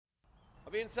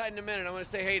I'll be inside in a minute. I'm going to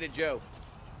say hey to Joe.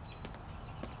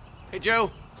 Hey,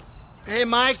 Joe. Hey,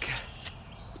 Mike.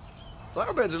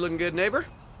 Flower beds are looking good, neighbor.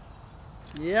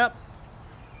 Yep.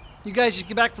 You guys just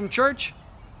get back from church?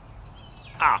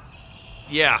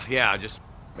 Yeah, just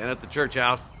been at the church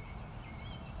house.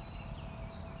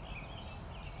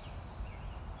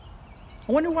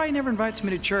 I wonder why he never invites me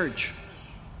to church.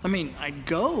 I mean, I'd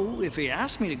go if he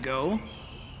asked me to go.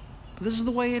 But this is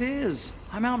the way it is.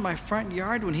 I'm out in my front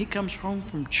yard when he comes home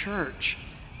from church.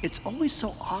 It's always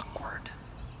so awkward.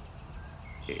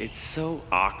 It's so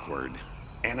awkward,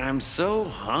 and I'm so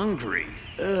hungry.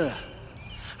 Ugh.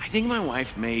 I think my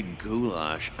wife made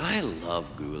goulash. I love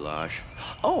goulash.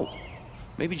 Oh,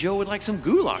 maybe Joe would like some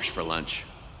goulash for lunch.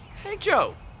 Hey,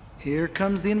 Joe. Here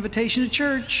comes the invitation to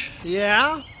church.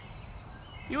 Yeah?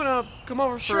 You want to come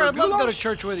over Sure, for I'd love to go to goulash?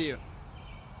 church with you.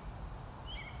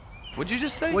 What'd you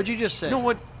just say? What'd you just say? No,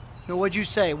 what? No, what'd you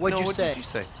say? What'd No, you what say? did you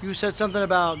say? You said something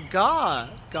about God.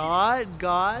 God.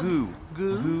 Goo.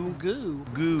 Goo. Goo. Goo.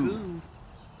 Goo.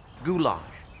 Goulash.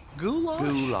 Goulash?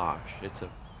 Goulash. It's a...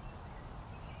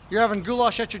 You're having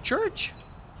goulash at your church?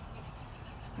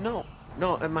 No,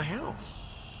 at my house.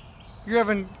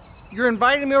 You're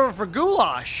inviting me over for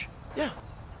goulash. Yeah.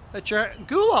 At your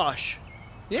goulash.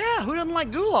 Yeah, who doesn't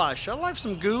like goulash? I like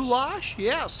some goulash.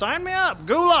 Yeah, sign me up.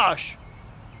 Goulash.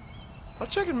 I'll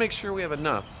check and make sure we have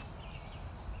enough.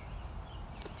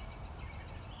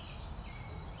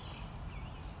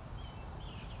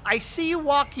 I see you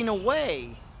walking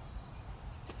away.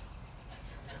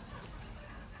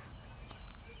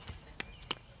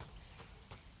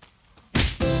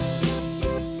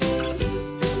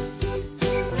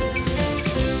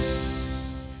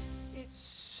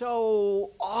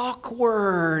 So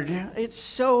awkward. It's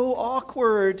so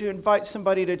awkward to invite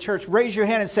somebody to church. Raise your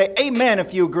hand and say amen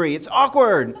if you agree. It's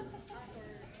awkward.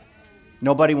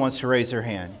 Nobody wants to raise their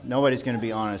hand. Nobody's going to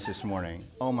be honest this morning.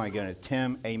 Oh my goodness.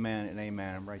 Tim, amen and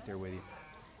amen. I'm right there with you.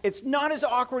 It's not as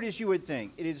awkward as you would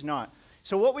think. It is not.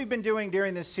 So what we've been doing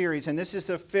during this series, and this is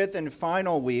the fifth and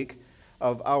final week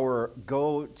of our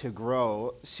Go to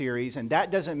Grow series, and that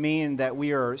doesn't mean that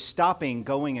we are stopping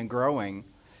going and growing.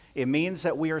 It means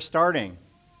that we are starting.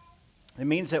 It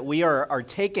means that we are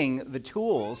taking the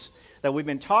tools that we've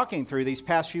been talking through these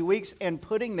past few weeks and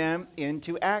putting them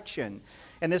into action.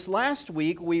 And this last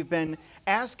week, we've been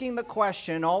asking the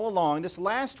question all along. This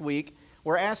last week,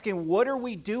 we're asking, what are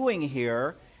we doing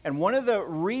here? And one of the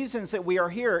reasons that we are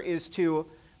here is to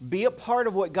be a part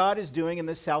of what God is doing in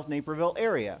the South Naperville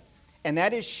area. And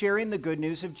that is sharing the good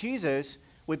news of Jesus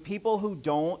with people who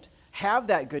don't have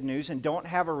that good news and don't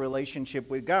have a relationship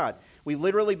with God. We've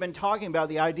literally been talking about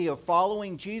the idea of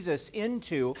following Jesus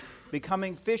into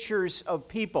becoming fishers of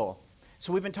people.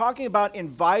 So we've been talking about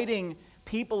inviting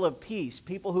people of peace,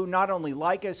 people who not only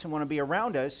like us and want to be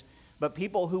around us, but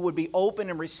people who would be open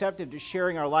and receptive to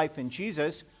sharing our life in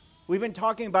Jesus. We've been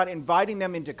talking about inviting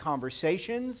them into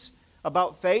conversations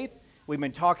about faith. We've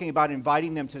been talking about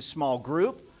inviting them to small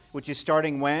group, which is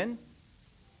starting when?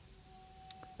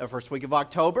 The first week of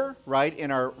October, right, in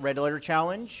our Red Letter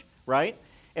Challenge, right?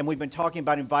 And we've been talking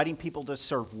about inviting people to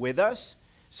serve with us.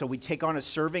 So we take on a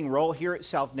serving role here at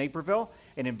South Naperville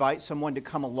and invite someone to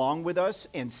come along with us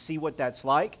and see what that's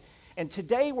like. And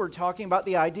today we're talking about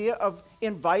the idea of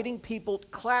inviting people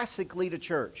classically to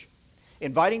church,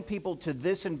 inviting people to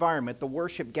this environment, the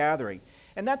worship gathering.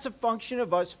 And that's a function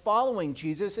of us following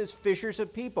Jesus as fishers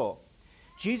of people.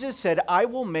 Jesus said, I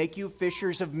will make you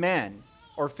fishers of men,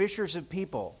 or fishers of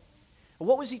people.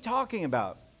 What was he talking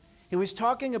about? He was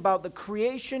talking about the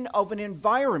creation of an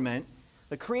environment,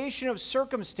 the creation of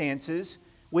circumstances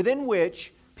within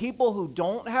which people who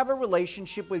don't have a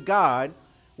relationship with God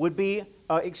would be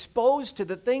exposed to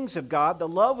the things of God, the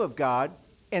love of God,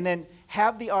 and then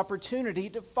have the opportunity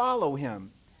to follow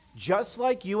him, just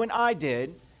like you and I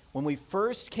did when we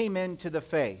first came into the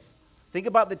faith. Think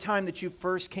about the time that you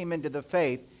first came into the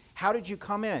faith. How did you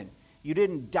come in? You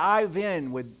didn't dive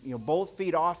in with both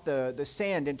feet off the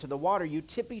sand into the water. You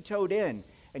tippy-toed in,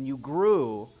 and you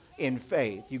grew in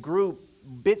faith. You grew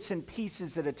bits and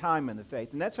pieces at a time in the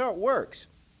faith, and that's how it works.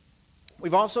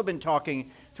 We've also been talking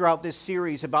throughout this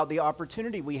series about the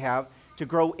opportunity we have to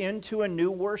grow into a new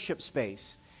worship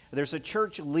space. There's a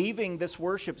church leaving this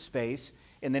worship space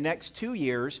in the next 2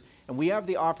 years, and we have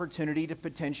the opportunity to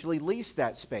potentially lease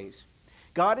that space.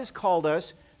 God has called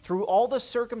us through all the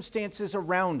circumstances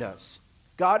around us.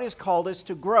 God has called us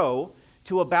to grow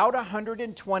to about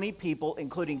 120 people,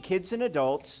 including kids and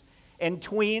adults, and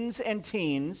tweens and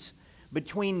teens,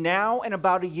 between now and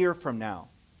about a year from now.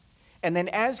 And then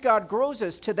as God grows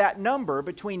us to that number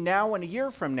between now and a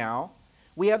year from now,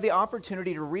 we have the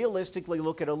opportunity to realistically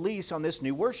look at a lease on this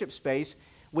new worship space,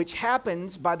 which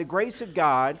happens by the grace of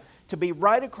God to be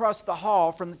right across the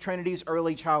hall from the Trinity's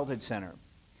Early Childhood Center.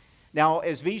 Now,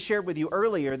 as V shared with you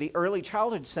earlier, the Early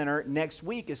Childhood Center next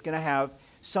week is going to have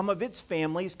some of its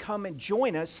families come and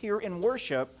join us here in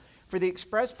worship for the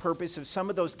express purpose of some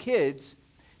of those kids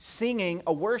singing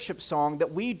a worship song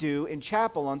that we do in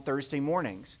chapel on Thursday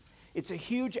mornings. It's a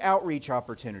huge outreach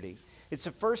opportunity. It's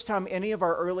the first time any of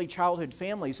our early childhood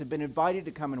families have been invited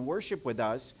to come and worship with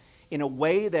us in a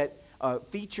way that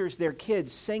features their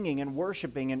kids singing and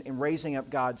worshiping and raising up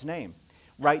God's name.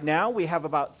 Right now, we have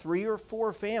about 3 or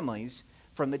 4 families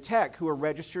from the tech who are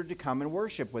registered to come and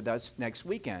worship with us next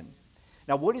weekend.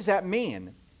 Now, what does that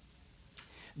mean?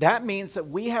 That means that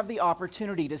we have the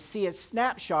opportunity to see a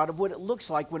snapshot of what it looks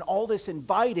like when all this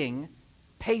inviting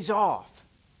pays off.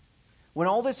 When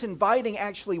all this inviting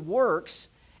actually works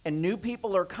and new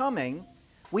people are coming,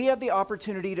 we have the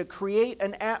opportunity to create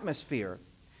an atmosphere.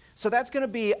 So that's going to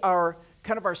be our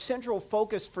central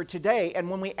focus for today. And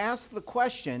when we ask the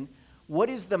question, what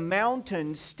is the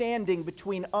mountain standing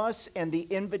between us and the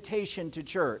invitation to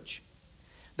church?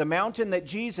 The mountain that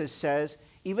Jesus says,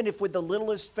 even if with the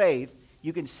littlest faith,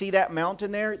 you can see that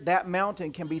mountain there, that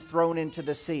mountain can be thrown into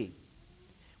the sea.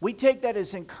 We take that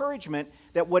as encouragement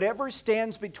that whatever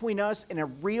stands between us and a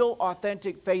real,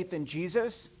 authentic faith in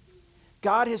Jesus,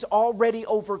 God has already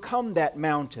overcome that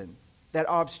mountain, that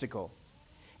obstacle.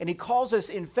 And He calls us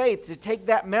in faith to take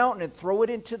that mountain and throw it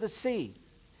into the sea,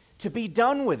 to be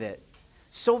done with it,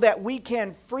 so that we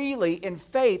can freely, in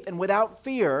faith and without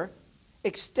fear,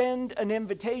 extend an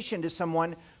invitation to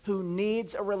someone who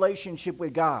needs a relationship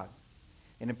with God.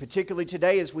 And in particular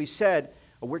today, as we said,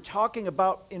 we're talking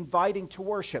about inviting to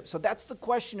worship. So that's the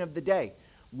question of the day.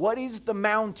 What is the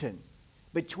mountain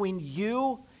between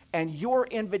you and your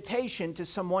invitation to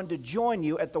someone to join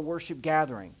you at the worship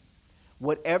gathering?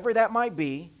 Whatever that might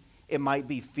be, it might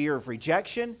be fear of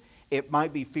rejection, it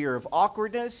might be fear of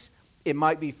awkwardness, it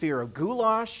might be fear of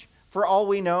goulash, for all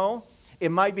we know. It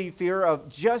might be fear of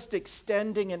just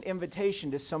extending an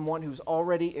invitation to someone who's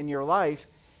already in your life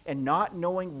and not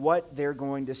knowing what they're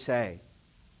going to say.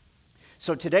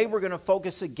 So today we're going to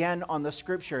focus again on the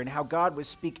Scripture and how God would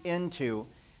speak into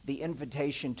the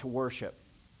invitation to worship.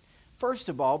 First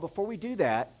of all, before we do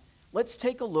that, let's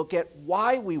take a look at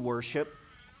why we worship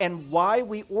and why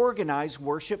we organize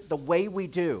worship the way we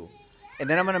do. And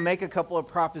then I'm going to make a couple of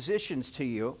propositions to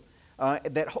you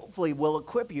that hopefully will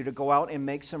equip you to go out and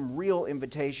make some real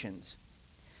invitations.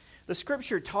 The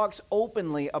Scripture talks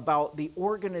openly about the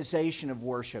organization of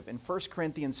worship in 1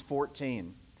 Corinthians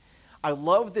 14. I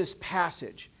love this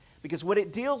passage because what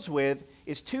it deals with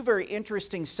is 2 very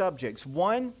interesting subjects.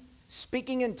 1,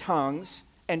 speaking in tongues,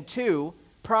 and 2,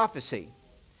 prophecy.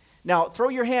 Now, throw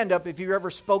your hand up if you've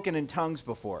ever spoken in tongues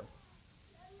before.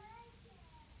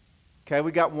 Okay,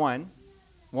 we got one.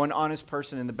 One honest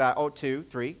person in the back. Oh, 2,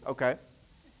 3. Okay.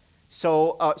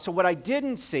 So what I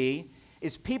didn't see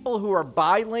is people who are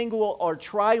bilingual or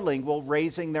trilingual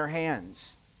raising their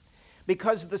hands.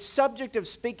 Because the subject of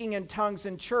speaking in tongues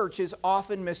in church is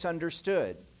often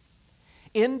misunderstood.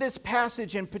 In this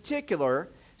passage in particular,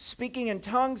 speaking in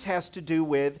tongues has to do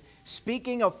with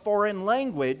speaking a foreign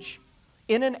language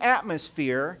in an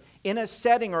atmosphere, in a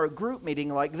setting or a group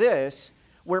meeting like this,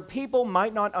 where people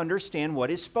might not understand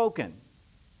what is spoken.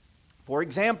 For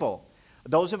example,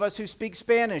 those of us who speak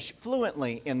Spanish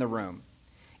fluently in the room,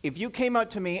 if you came up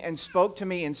to me and spoke to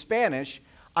me in Spanish,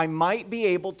 I might be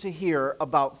able to hear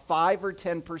about 5 or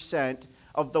 10%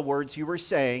 of the words you were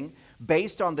saying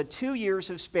based on the 2 years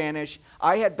of Spanish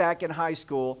I had back in high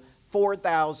school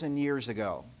 4,000 years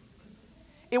ago.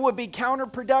 It would be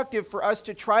counterproductive for us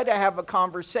to try to have a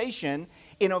conversation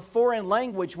in a foreign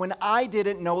language when I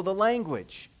didn't know the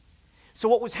language. So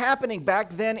what was happening back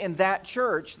then in that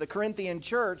church, the Corinthian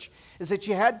church, is that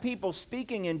you had people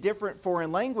speaking in different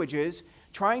foreign languages,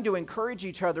 trying to encourage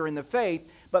each other in the faith,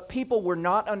 but people were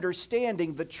not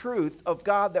understanding the truth of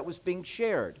God that was being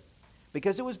shared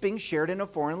because it was being shared in a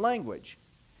foreign language.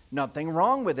 Nothing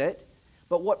wrong with it,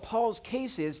 but what Paul's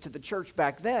case is to the church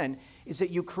back then is that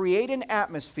you create an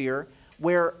atmosphere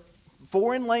where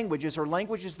foreign languages or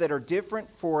languages that are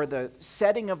different for the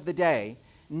setting of the day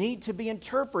need to be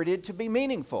interpreted to be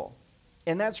meaningful.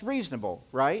 And that's reasonable,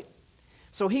 right?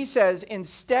 So he says,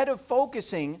 instead of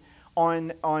focusing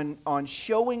on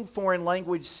showing foreign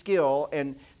language skill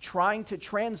and trying to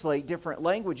translate different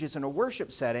languages in a worship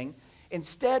setting,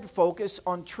 instead focus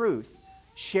on truth,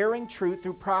 sharing truth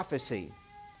through prophecy.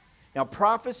 Now,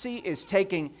 prophecy is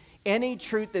taking any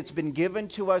truth that's been given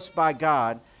to us by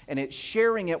God and it's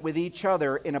sharing it with each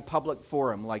other in a public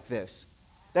forum like this.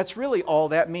 That's really all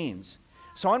that means.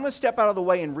 So I'm going to step out of the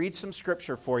way and read some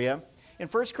scripture for you. In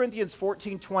 1 Corinthians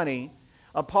 14:20,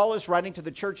 Paul is writing to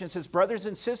the church and says, brothers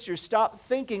and sisters, stop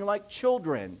thinking like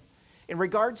children. In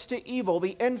regards to evil,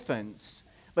 be infants,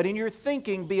 but in your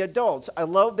thinking, be adults. I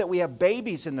love that we have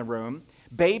babies in the room.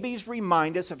 Babies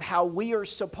remind us of how we are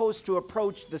supposed to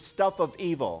approach the stuff of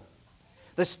evil.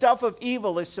 The stuff of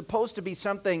evil is supposed to be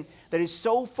something that is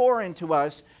so foreign to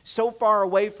us, so far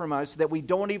away from us, that we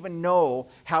don't even know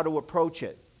how to approach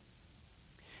it.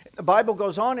 The Bible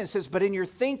goes on and says, but in your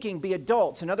thinking, be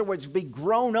adults. In other words, be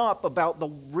grown up about the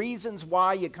reasons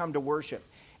why you come to worship.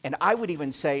 And I would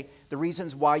even say the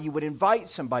reasons why you would invite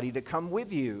somebody to come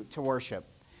with you to worship.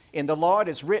 In the law it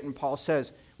is written, Paul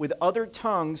says, with other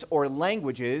tongues or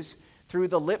languages, through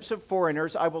the lips of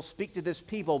foreigners, I will speak to this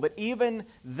people, but even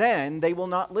then they will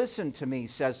not listen to me,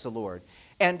 says the Lord.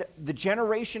 And the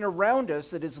generation around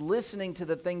us that is listening to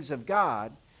the things of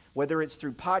God, whether it's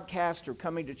through podcast or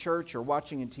coming to church or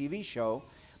watching a TV show,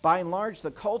 by and large,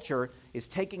 the culture is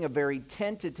taking a very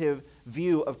tentative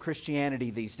view of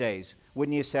Christianity these days,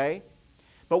 wouldn't you say?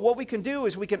 But what we can do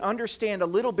is we can understand a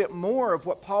little bit more of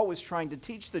what Paul was trying to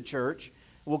teach the church.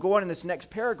 We'll go on in this next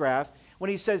paragraph when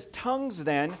he says, tongues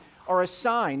then are a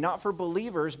sign not for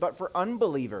believers but for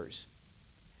unbelievers.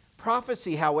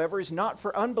 Prophecy, however, is not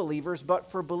for unbelievers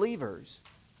but for believers.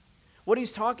 What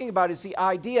he's talking about is the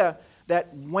idea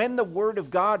that when the Word of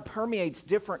God permeates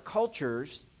different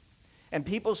cultures and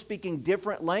people speaking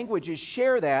different languages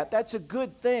share that, that's a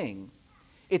good thing.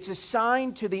 It's a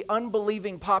sign to the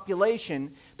unbelieving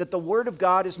population that the Word of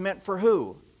God is meant for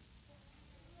who?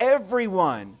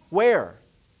 Everyone. Where?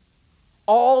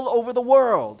 All over the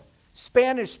world.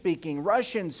 Spanish speaking,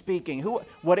 Russian speaking,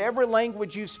 whatever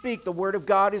language you speak, the Word of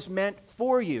God is meant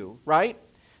for you, right?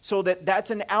 So that's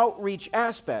an outreach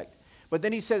aspect. But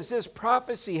then he says this,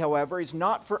 prophecy, however, is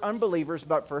not for unbelievers,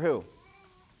 but for who?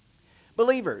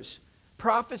 Believers.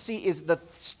 Prophecy is the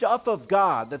stuff of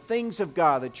God, the things of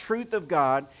God, the truth of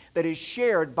God that is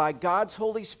shared by God's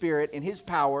Holy Spirit in His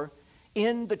power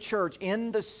in the church,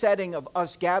 in the setting of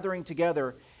us gathering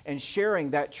together and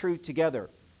sharing that truth together.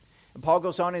 And Paul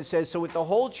goes on and says, so if the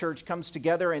whole church comes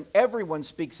together and everyone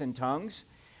speaks in tongues,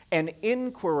 and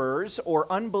inquirers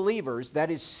or unbelievers,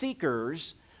 that is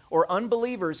seekers or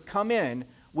unbelievers come in,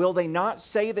 will they not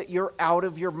say that you're out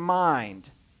of your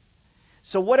mind?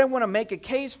 So what I want to make a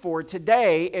case for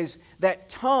today is that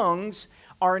tongues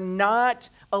are not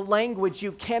a language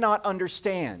you cannot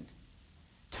understand.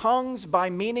 Tongues, by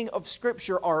meaning of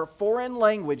Scripture, are foreign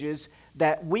languages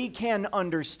that we can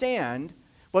understand,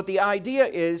 but the idea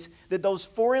is that those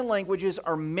foreign languages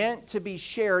are meant to be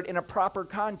shared in a proper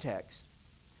context.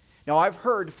 Now, I've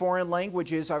heard foreign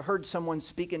languages, I've heard someone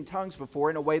speak in tongues before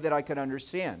in a way that I could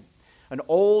understand. An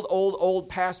old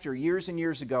pastor years and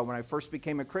years ago when I first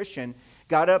became a Christian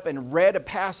got up and read a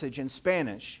passage in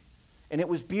Spanish, and it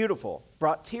was beautiful.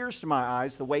 Brought tears to my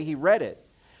eyes the way he read it.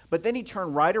 But then he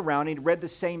turned right around and he read the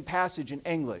same passage in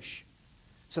English.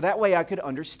 So that way I could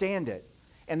understand it.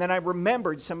 And then I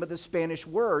remembered some of the Spanish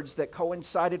words that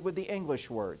coincided with the English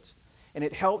words. And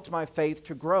it helped my faith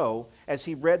to grow as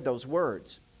he read those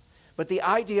words. But the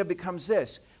idea becomes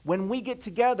this. When we get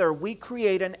together, we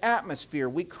create an atmosphere.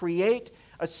 We create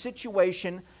a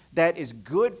situation that is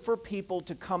good for people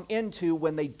to come into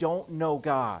when they don't know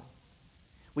God.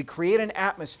 We create an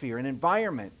atmosphere, an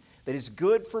environment that is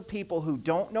good for people who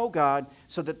don't know God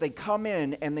so that they come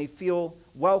in and they feel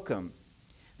welcome.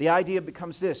 The idea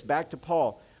becomes this, back to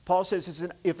Paul. Paul says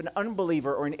if an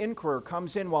unbeliever or an inquirer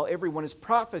comes in while everyone is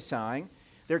prophesying,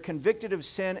 they're convicted of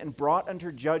sin and brought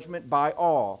under judgment by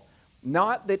all.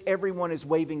 Not that everyone is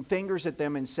waving fingers at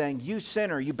them and saying, you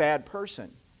sinner, you bad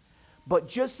person. But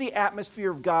just the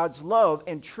atmosphere of God's love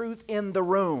and truth in the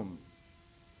room.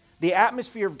 The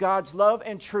atmosphere of God's love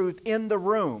and truth in the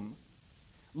room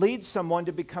leads someone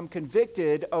to become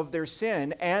convicted of their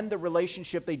sin and the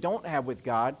relationship they don't have with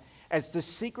God as the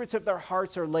secrets of their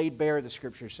hearts are laid bare, the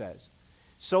Scripture says.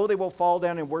 So they will fall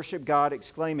down and worship God,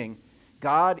 exclaiming,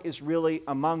 God is really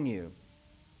among you.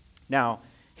 Now,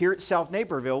 here at South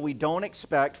Naperville, we don't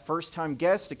expect first-time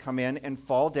guests to come in and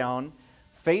fall down,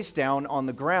 face down on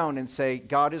the ground and say,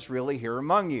 God is really here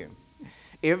among you.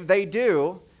 If they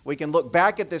do, we can look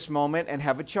back at this moment and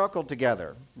have a chuckle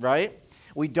together, right?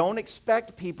 We don't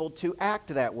expect people to act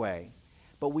that way,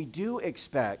 but we do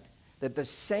expect that the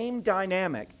same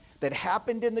dynamic that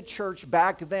happened in the church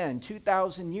back then,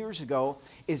 2,000 years ago,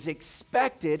 is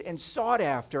expected and sought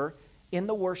after in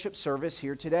the worship service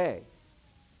here today.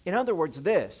 In other words,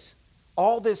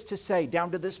 all this to say,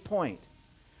 down to this point,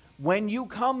 when you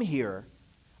come here,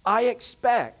 I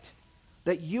expect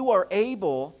that you are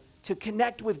able to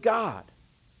connect with God.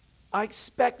 I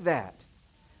expect that.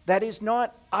 That is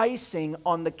not icing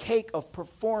on the cake of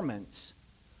performance,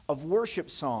 of worship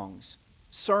songs,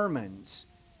 sermons,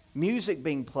 music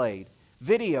being played,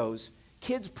 videos,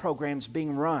 kids programs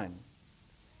being run.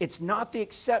 It's not the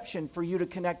exception for you to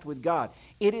connect with God.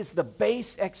 It is the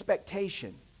base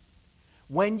expectation.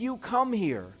 When you come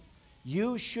here,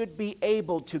 you should be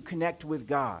able to connect with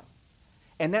God.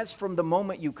 And that's from the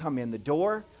moment you come in the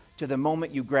door, to the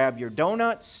moment you grab your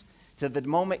donuts, to the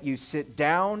moment you sit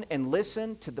down and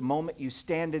listen, to the moment you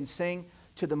stand and sing,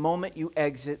 to the moment you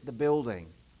exit the building.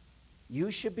 You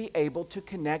should be able to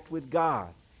connect with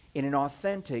God in an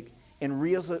authentic and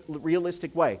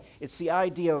realistic way. It's the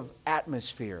idea of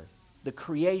atmosphere, the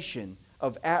creation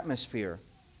of atmosphere.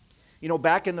 You know,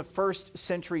 back in the first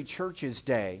century church's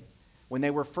day, when they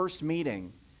were first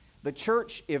meeting, the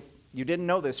church, if you didn't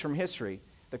know this from history,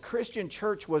 the Christian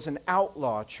church was an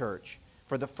outlaw church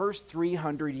for the first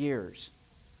 300 years.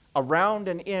 Around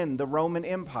and in the Roman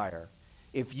Empire,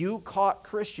 if you caught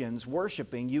Christians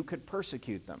worshiping, you could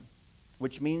persecute them,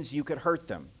 which means you could hurt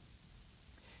them.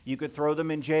 You could throw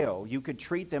them in jail. You could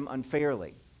treat them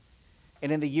unfairly.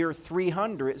 And in the year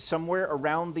 300, somewhere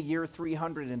around the year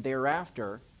 300 and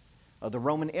thereafter, the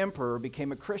Roman emperor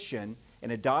became a Christian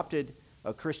and adopted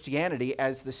Christianity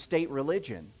as the state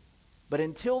religion. But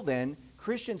until then,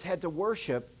 Christians had to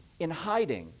worship in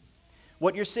hiding.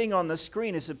 What you're seeing on the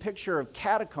screen is a picture of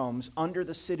catacombs under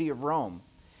the city of Rome.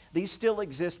 These still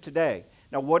exist today.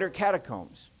 Now, what are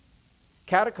catacombs?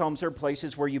 Catacombs are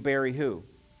places where you bury who?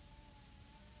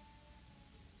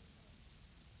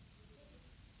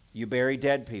 You bury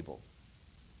dead people.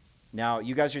 Now,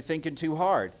 you guys are thinking too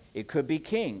hard. It could be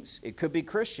kings. It could be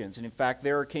Christians. And in fact,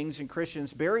 there are kings and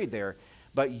Christians buried there.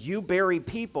 But you bury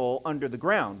people under the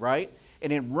ground, right?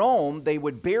 And in Rome, they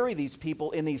would bury these people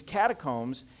in these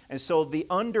catacombs. And so the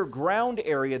underground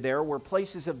area there were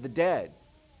places of the dead.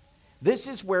 This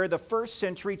is where the first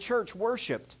century church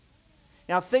worshiped.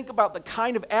 Now think about the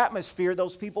kind of atmosphere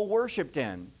those people worshiped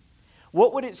in.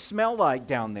 What would it smell like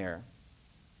down there?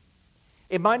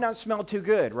 It might not smell too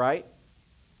good, right?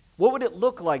 What would it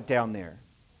look like down there?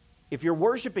 If you're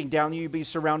worshiping down there, you'd be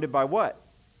surrounded by what?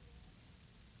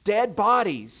 Dead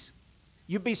bodies.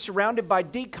 You'd be surrounded by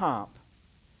decomp.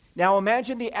 Now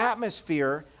imagine the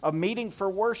atmosphere of meeting for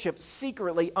worship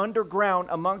secretly underground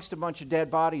amongst a bunch of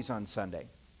dead bodies on Sunday.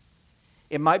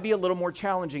 It might be a little more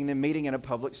challenging than meeting in a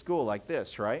public school like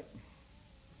this, right?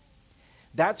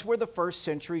 That's where the first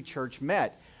century church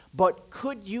met. But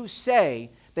could you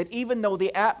say that even though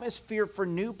the atmosphere for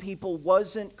new people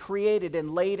wasn't created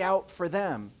and laid out for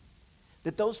them,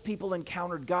 that those people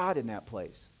encountered God in that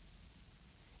place?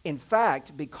 In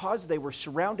fact, because they were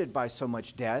surrounded by so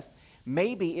much death,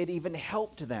 maybe it even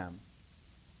helped them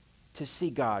to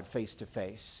see God face to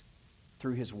face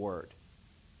through His Word,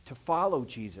 to follow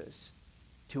Jesus,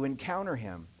 to encounter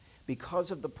Him because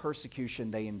of the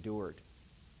persecution they endured.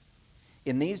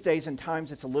 In these days and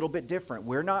times, it's a little bit different.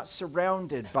 We're not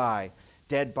surrounded by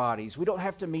dead bodies. We don't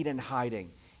have to meet in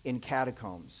hiding in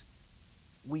catacombs.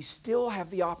 We still have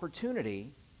the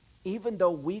opportunity, even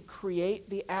though we create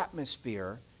the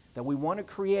atmosphere that we want to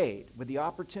create with the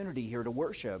opportunity here to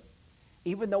worship,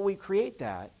 even though we create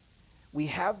that, we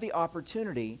have the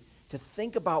opportunity to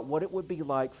think about what it would be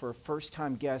like for a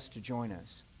first-time guest to join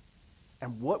us.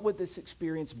 And what would this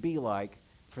experience be like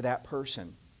for that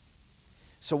person?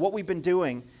 So what we've been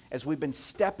doing as we've been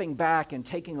stepping back and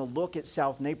taking a look at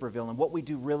South Naperville and what we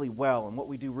do really well and what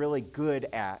we do really good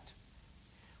at,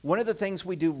 one of the things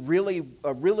we do really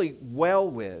well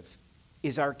with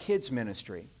is our kids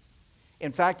ministry.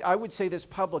 In fact, I would say this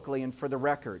publicly and for the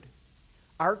record.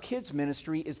 Our kids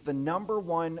ministry is the number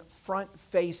one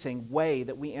front-facing way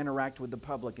that we interact with the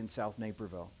public in South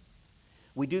Naperville.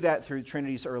 We do that through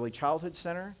Trinity's Early Childhood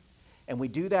Center, and we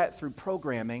do that through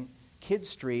programming Kid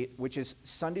Street, which is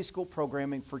Sunday school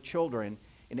programming for children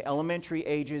in elementary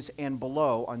ages and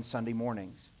below on Sunday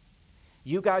mornings.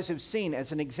 You guys have seen,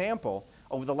 as an example,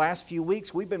 over the last few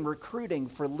weeks, we've been recruiting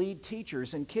for lead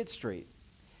teachers in Kid Street.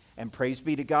 And praise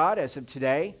be to God, as of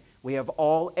today, we have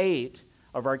all 8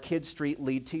 of our Kid Street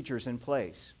lead teachers in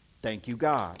place. Thank you,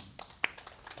 God.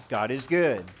 God is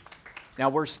good. Now,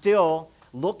 we're still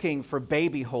looking for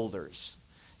baby holders.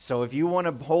 So if you want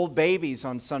to hold babies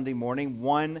on Sunday morning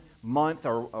 1 month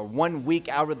or 1 week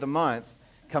out of the month,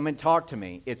 come and talk to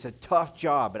me. It's a tough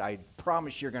job, but I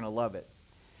promise you're going to love it.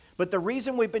 But the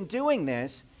reason we've been doing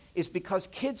this is because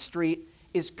Kid Street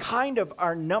is kind of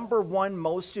our number one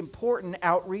most important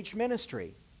outreach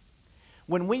ministry.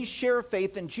 When we share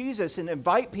faith in Jesus and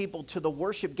invite people to the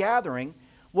worship gathering,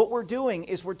 what we're doing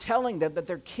is we're telling them that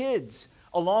their kids,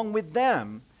 along with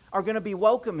them, are going to be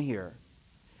welcome here.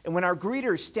 And when our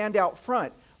greeters stand out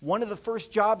front, one of the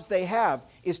first jobs they have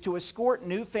is to escort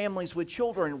new families with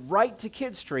children right to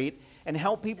Kid Street and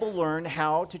help people learn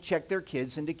how to check their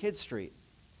kids into Kid Street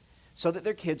so that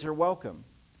their kids are welcome.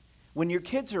 When your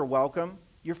kids are welcome,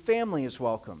 your family is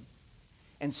welcome.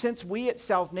 And since we at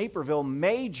South Naperville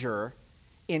major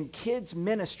in kids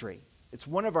ministry, it's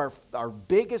one of our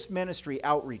biggest ministry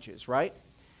outreaches, right?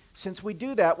 Since we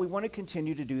do that, we want to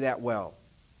continue to do that well.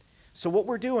 So what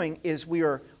we're doing is we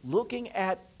are looking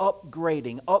at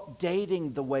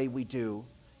updating the way we do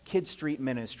Kid Street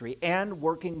ministry and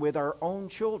working with our own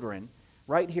children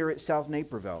right here at South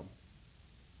Naperville.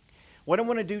 What I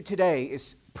want to do today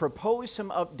is propose some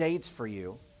updates for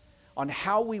you on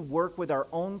how we work with our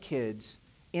own kids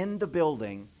in the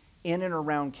building in and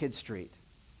around Kid Street.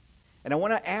 And I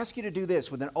want to ask you to do this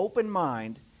with an open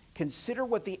mind. Consider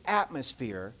what the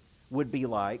atmosphere would be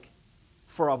like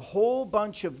for a whole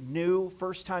bunch of new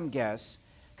first-time guests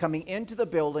coming into the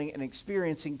building and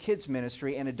experiencing kids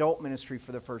ministry and adult ministry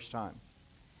for the first time.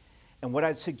 And what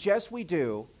I'd suggest we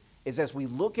do is, as we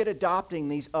look at adopting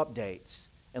these updates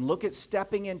and look at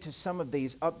stepping into some of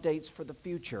these updates for the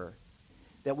future,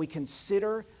 that we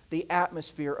consider the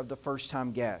atmosphere of the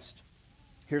first-time guest.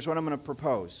 Here's what I'm going to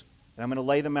propose, and I'm going to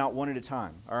lay them out one at a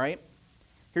time, all right?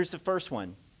 Here's the first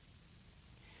one.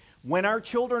 When our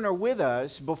children are with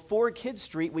us before Kid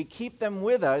Street, we keep them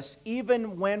with us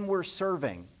even when we're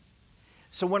serving.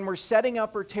 So when we're setting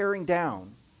up or tearing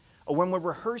down, or when we're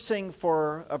rehearsing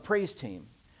for a praise team,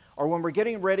 or when we're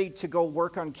getting ready to go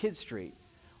work on Kid Street,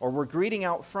 or we're greeting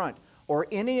out front, or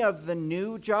any of the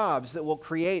new jobs that we'll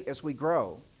create as we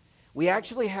grow, we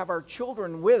actually have our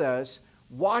children with us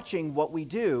watching what we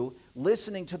do,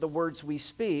 listening to the words we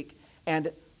speak,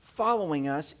 and following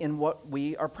us in what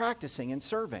we are practicing and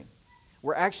serving.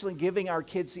 We're actually giving our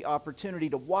kids the opportunity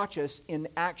to watch us in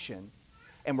action,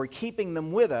 and we're keeping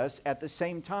them with us at the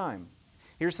same time.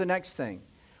 Here's the next thing.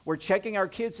 We're checking our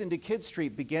kids into Kid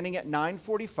Street beginning at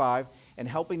 9:45 and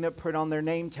helping them put on their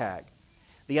name tag.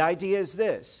 The idea is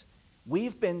this.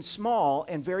 We've been small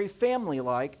and very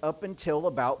family-like up until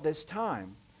about this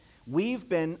time. We've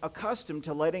been accustomed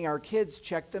to letting our kids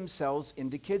check themselves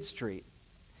into Kid Street.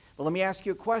 But let me ask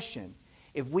you a question.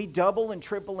 If we double and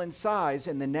triple in size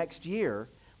in the next year,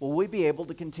 will we be able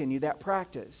to continue that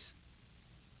practice?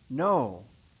 No.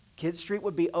 Kid Street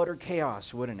would be utter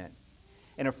chaos, wouldn't it?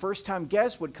 And a first-time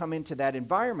guest would come into that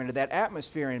environment or that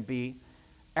atmosphere and be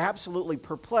absolutely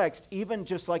perplexed, even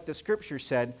just like the scripture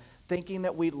said, thinking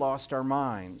that we'd lost our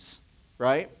minds,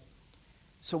 right?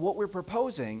 So what we're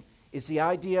proposing is the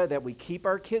idea that we keep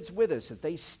our kids with us, that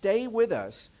they stay with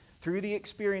us through the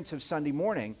experience of Sunday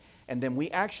morning, and then we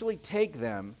actually take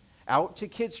them out to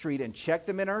Kid Street and check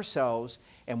them in ourselves,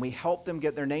 and we help them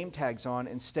get their name tags on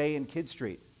and stay in Kid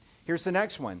Street. Here's the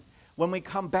next one. When we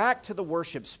come back to the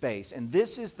worship space, and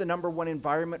this is the number one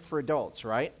environment for adults,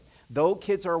 right? Though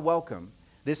kids are welcome,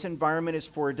 this environment is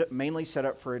mainly set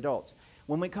up for adults.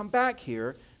 When we come back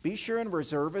here, be sure and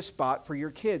reserve a spot for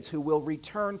your kids who will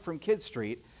return from Kid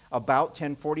Street about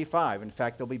 10:45. In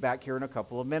fact, they'll be back here in a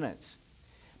couple of minutes.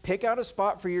 Pick out a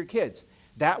spot for your kids.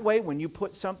 That way, when you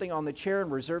put something on the chair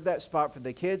and reserve that spot for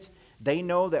the kids, they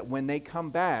know that when they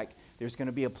come back, there's going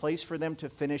to be a place for them to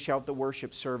finish out the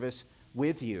worship service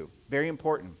with you. Very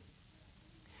important.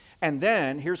 And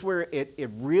then, here's where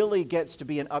it really gets to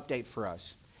be an update for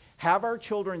us. Have our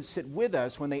children sit with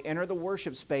us when they enter the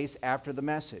worship space after the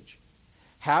message.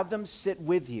 Have them sit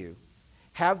with you.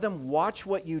 Have them watch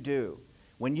what you do.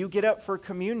 When you get up for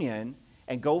communion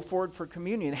and go forward for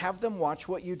communion, have them watch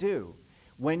what you do.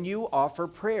 When you offer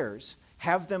prayers,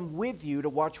 have them with you to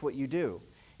watch what you do.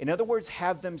 In other words,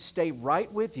 have them stay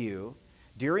right with you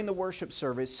during the worship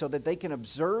service so that they can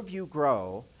observe you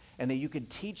grow and that you can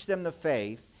teach them the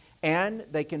faith and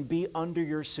they can be under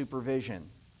your supervision.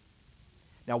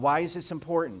 Now, why is this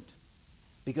important?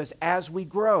 Because as we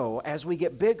grow, as we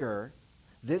get bigger,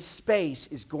 this space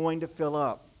is going to fill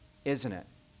up, isn't it?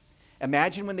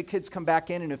 Imagine when the kids come back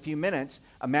in a few minutes,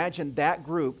 imagine that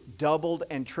group doubled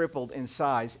and tripled in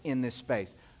size in this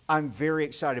space. I'm very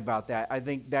excited about that. I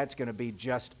think that's going to be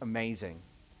just amazing.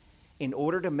 In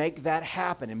order to make that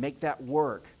happen and make that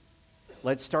work,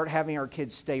 let's start having our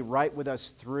kids stay right with us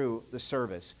through the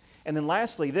service. And then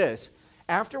lastly, this,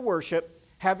 after worship,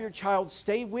 have your child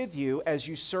stay with you as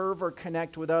you serve or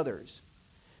connect with others.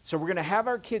 So we're going to have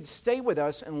our kids stay with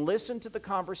us and listen to the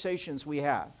conversations we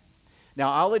have.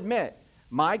 Now, I'll admit,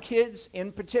 my kids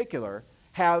in particular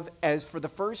have, as for the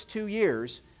first 2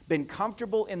 years, been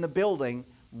comfortable in the building,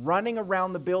 running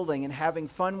around the building and having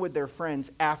fun with their friends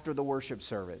after the worship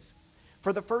service.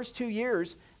 For the first 2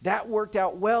 years, that worked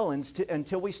out well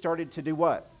until we started to do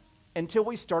what? Until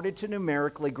we started to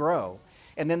numerically grow.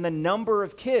 And then the number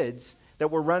of kids that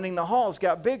were running the halls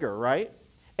got bigger, right?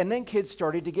 And then kids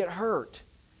started to get hurt.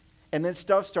 And then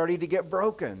stuff started to get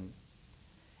broken.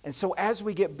 And so as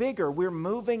we get bigger, we're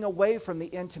moving away from the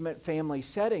intimate family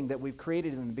setting that we've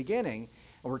created in the beginning,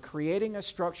 and we're creating a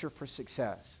structure for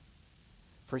success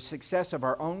of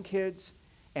our own kids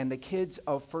and the kids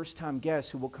of first-time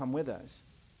guests who will come with us.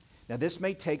 Now, this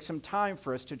may take some time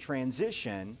for us to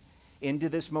transition into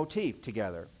this motif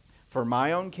together. For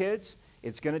my own kids,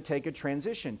 it's going to take a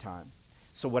transition time.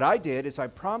 So what I did is I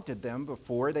prompted them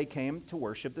before they came to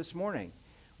worship this morning.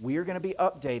 We are going to be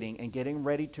updating and getting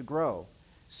ready to grow.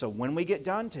 So when we get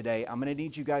done today, I'm going to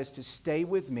need you guys to stay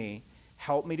with me,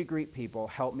 help me to greet people,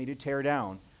 help me to tear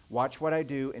down, watch what I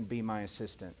do, and be my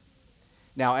assistant.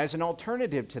 Now, as an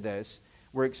alternative to this,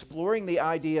 we're exploring the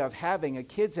idea of having a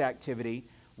kids' activity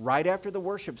right after the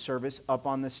worship service up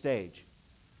on the stage.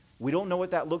 We don't know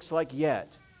what that looks like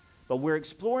yet, but we're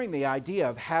exploring the idea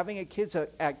of having a kids'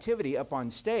 activity up on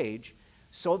stage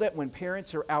so that when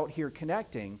parents are out here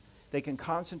connecting, they can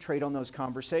concentrate on those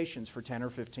conversations for 10 or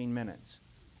 15 minutes.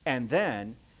 And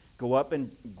then go up and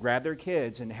grab their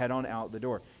kids and head on out the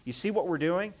door. You see what we're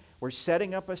doing? We're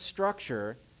setting up a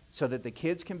structure so that the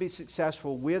kids can be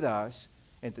successful with us,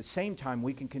 and at the same time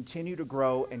we can continue to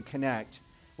grow and connect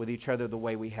with each other the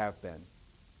way we have been.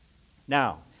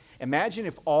 Now, imagine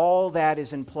if all that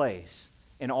is in place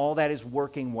and all that is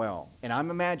working well. And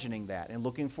I'm imagining that and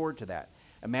looking forward to that.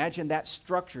 Imagine that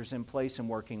structure's in place and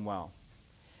working well.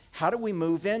 How do we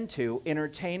move into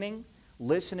entertaining,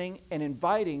 listening, and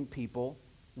inviting people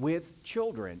with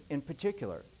children in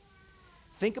particular?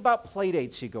 Think about play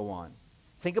dates you go on.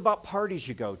 Think about parties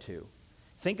you go to.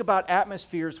 Think about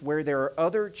atmospheres where there are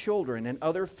other children and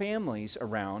other families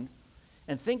around.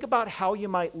 And think about how you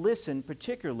might listen,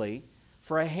 particularly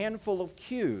for a handful of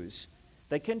cues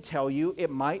that can tell you it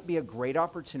might be a great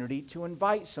opportunity to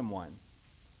invite someone.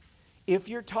 If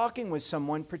you're talking with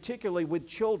someone, particularly with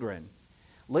children,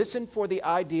 listen for the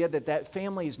idea that that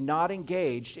family is not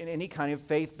engaged in any kind of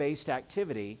faith-based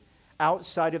activity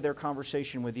outside of their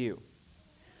conversation with you.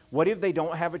 What if they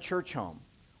don't have a church home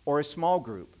or a small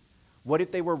group? What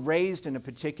if they were raised in a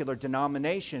particular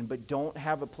denomination but don't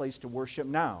have a place to worship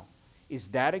now? Is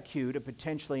that a cue to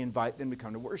potentially invite them to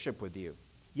come to worship with you?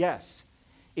 Yes.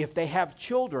 If they have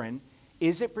children,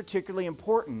 is it particularly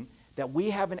important that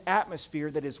we have an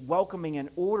atmosphere that is welcoming and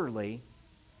orderly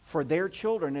for their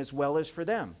children as well as for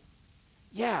them?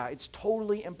 Yeah, it's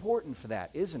totally important for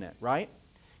that, isn't it, right?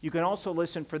 You can also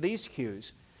listen for these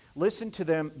cues. Listen to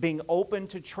them being open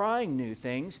to trying new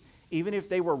things, even if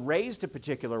they were raised a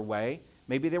particular way.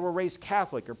 Maybe they were raised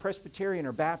Catholic or Presbyterian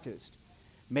or Baptist.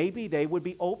 Maybe they would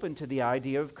be open to the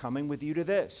idea of coming with you to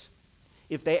this.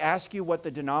 If they ask you what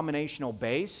the denominational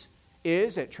base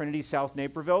is at Trinity South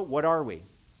Naperville, what are we?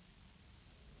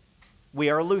 We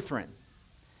are Lutheran.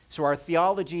 So our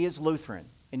theology is Lutheran.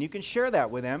 And you can share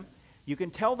that with them. You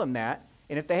can tell them that.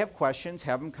 And if they have questions,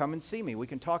 have them come and see me. We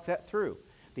can talk that through.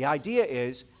 The idea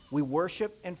is we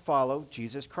worship and follow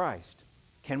Jesus Christ.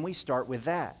 Can we start with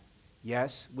that?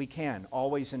 Yes, we can,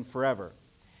 always and forever.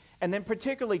 And then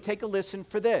particularly take a listen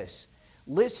for this.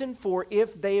 Listen for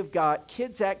if they've got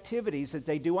kids' activities that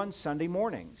they do on Sunday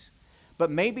mornings.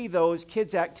 But maybe those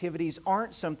kids' activities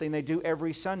aren't something they do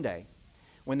every Sunday.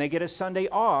 When they get a Sunday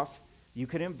off, you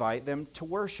can invite them to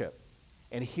worship.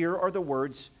 And here are the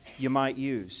words you might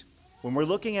use. When we're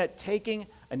looking at taking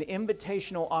an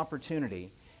invitational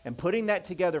opportunity and putting that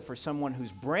together for someone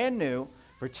who's brand new,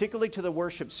 particularly to the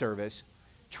worship service,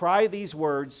 try these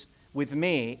words with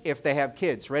me if they have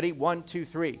kids. Ready? 1, 2,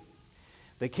 3.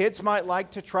 The kids might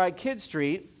like to try Kid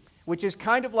Street, which is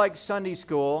kind of like Sunday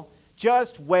school,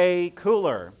 just way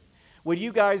cooler. Would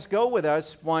you guys go with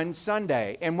us one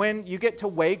Sunday? And when you get to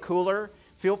way cooler,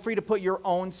 feel free to put your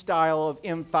own style of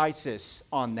emphasis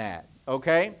on that,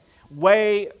 okay?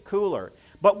 Way cooler.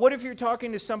 But what if you're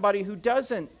talking to somebody who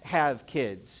doesn't have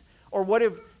kids? Or what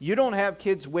if you don't have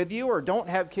kids with you or don't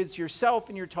have kids yourself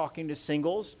and you're talking to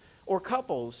singles or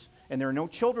couples and there are no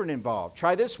children involved?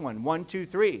 Try this one. 1, 2,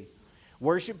 3.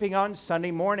 Worshiping on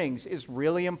Sunday mornings is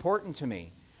really important to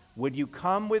me. Would you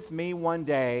come with me one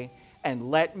day and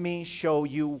let me show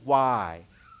you why?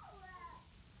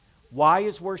 Why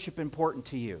is worship important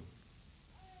to you?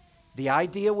 The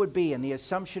idea would be, and the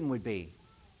assumption would be,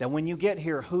 that when you get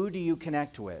here, who do you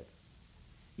connect with?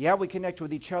 Yeah, we connect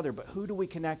with each other, but who do we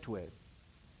connect with?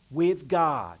 With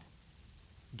God.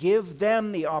 Give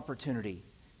them the opportunity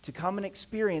to come and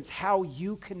experience how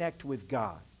you connect with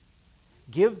God.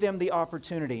 Give them the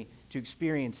opportunity to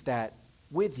experience that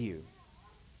with you.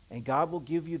 And God will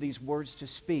give you these words to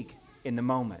speak in the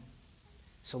moment.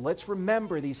 So let's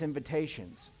remember these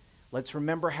invitations. Let's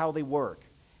remember how they work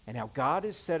and how God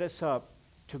has set us up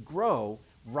to grow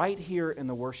right here in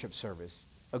the worship service.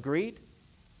 Agreed?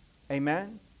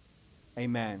 Amen?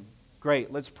 Amen.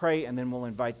 Great. Let's pray, and then we'll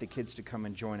invite the kids to come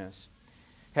and join us.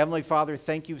 Heavenly Father,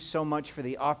 thank you so much for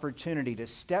the opportunity to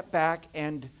step back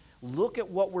and look at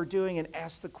what we're doing and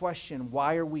ask the question,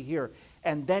 why are we here?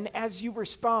 And then as you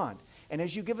respond and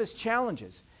as you give us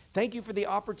challenges, thank you for the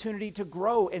opportunity to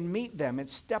grow and meet them and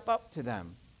step up to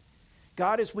them.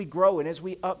 God, as we grow and as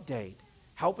we update,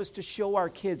 help us to show our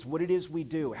kids what it is we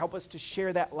do. Help us to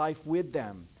share that life with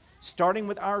them, starting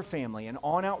with our family and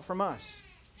on out from us.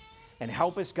 And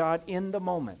help us, God, in the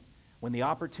moment when the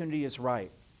opportunity is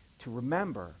right, to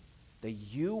remember that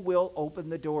you will open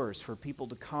the doors for people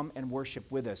to come and worship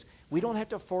with us. We don't have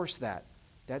to force that.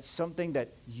 That's something that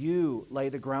you lay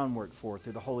the groundwork for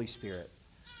through the Holy Spirit.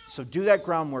 So do that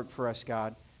groundwork for us,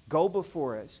 God. Go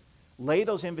before us. Lay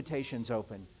those invitations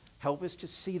open. Help us to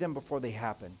see them before they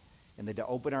happen, and then to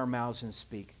open our mouths and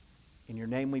speak. In your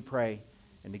name we pray,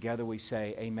 and together we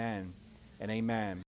say amen and amen.